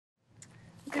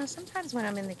You know, sometimes when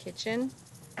I'm in the kitchen,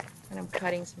 when I'm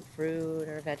cutting some fruit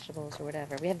or vegetables or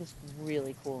whatever, we have this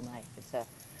really cool knife. It's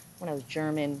one of those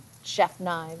German chef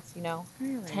knives, you know,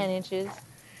 Really? 10 inches.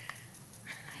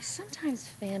 I sometimes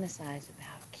fantasize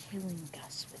about killing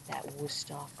Gus with that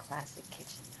Woodstock classic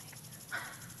kitchen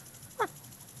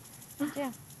knife.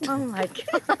 Yeah. Oh my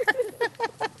God.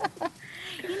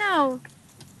 You know,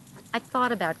 I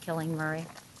thought about killing Murray.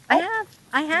 I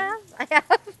have.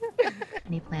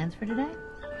 Any plans for today?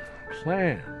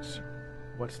 Plans?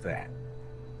 What's that?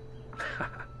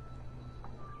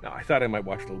 No, I thought I might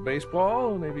watch a little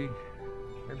baseball, maybe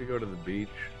go to the beach.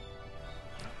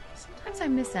 Sometimes I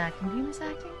miss acting. Do you miss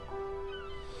acting?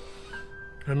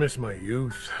 I miss my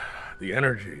youth, the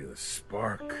energy, the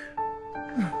spark.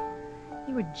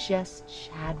 You were just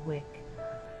Chadwick,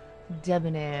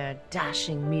 debonair,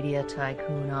 dashing media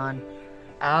tycoon on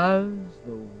As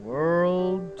the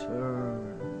World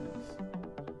Turns.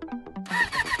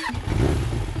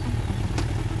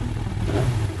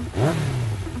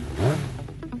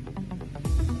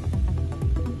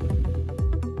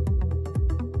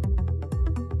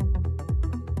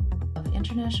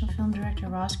 International film director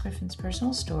Ross Griffin's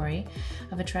personal story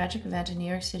of a tragic event in New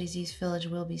York City's East Village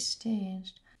will be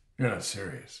staged. You're not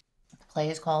serious. The play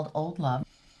is called Old Love.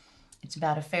 It's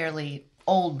about a fairly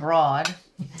old broad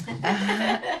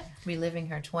reliving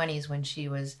her 20s when she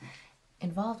was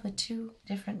involved with 2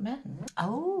 different men.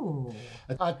 Oh.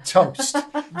 A toast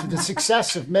to the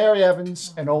success of Mary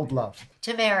Evans and Old Love.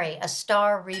 To Mary, a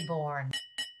star reborn.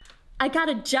 I got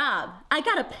a job. I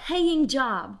got a paying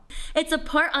job. It's a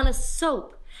part on a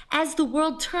soap, As the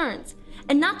World Turns,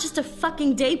 and not just a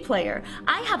fucking day player.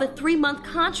 I have a 3-month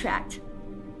contract.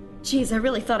 Geez, I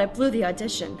really thought I blew the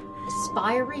audition.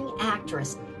 Aspiring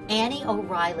actress Annie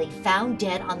O'Reilly found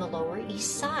dead on the Lower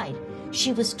East Side.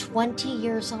 She was 20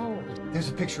 years old. There's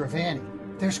a picture of Annie.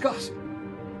 There's Gus.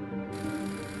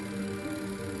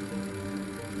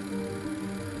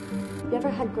 You ever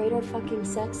had greater fucking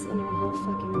sex in your whole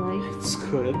fucking life? It's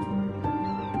good.